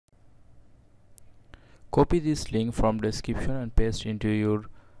Copy this link from description and paste into your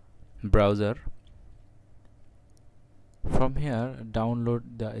browser. From here, download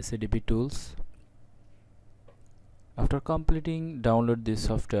the SADP tools. After completing, download this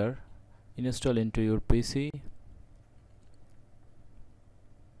software, install into your PC.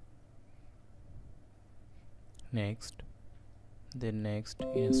 Next,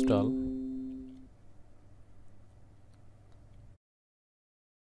 install.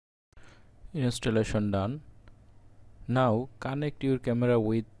 Installation done. Now connect your camera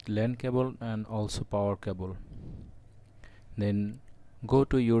with LAN cable and also power cable. Then go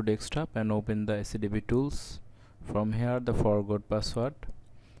to your desktop and open the SADP tools. From here, the forgot password.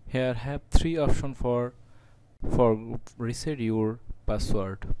 Here have three options for reset your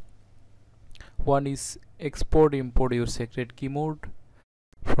password. One is export import your secret key mode.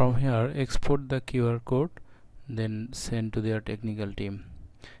 From here, export the QR code, then send to their technical team.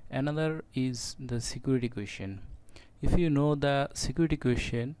 Another is the security question. If you know the security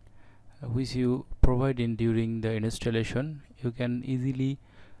question which you provide in during the installation, you can easily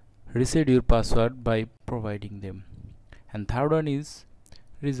reset your password by providing them. And third one is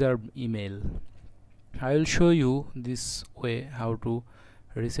reserved email. I will show you this way how to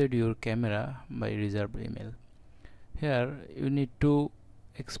reset your camera by reserved email. Here you need to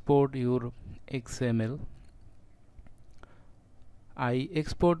export your XML. I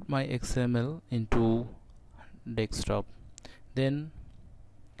export my XML into desktop. Then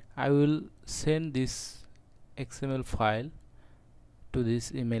I will send this XML file to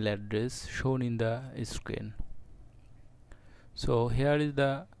this email address shown in the screen. So here is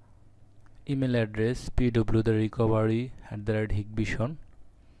the email address pwtherecovery@Hikvision.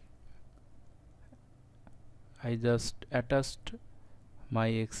 I just attached my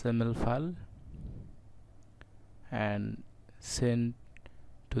XML file and send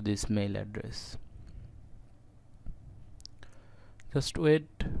to this mail address. Just wait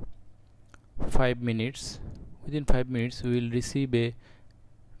 5 minutes. Within 5 minutes we will receive a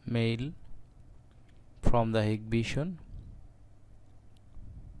mail from the Hikvision.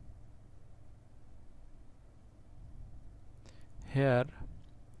 Here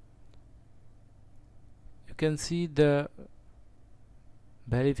you can see the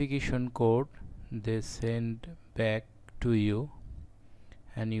verification code they send back to you,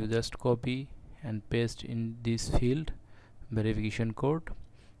 and you just copy and paste in this field verification code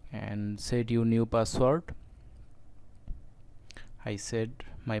and set your new password. I set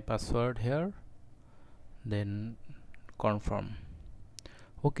my password here, then confirm.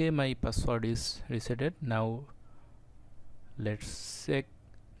 Okay, my password is resetted. Now let's check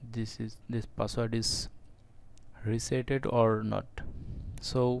this password is resetted or not.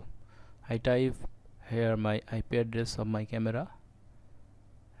 So I type here my IP address of my camera,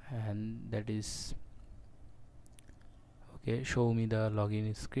 and that is okay. Show me the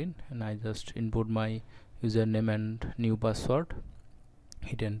login screen, and I just input my username and new password,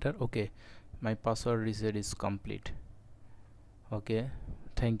 hit enter. Okay, my password reset is complete. Okay,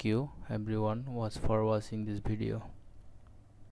 thank you everyone for watching this video.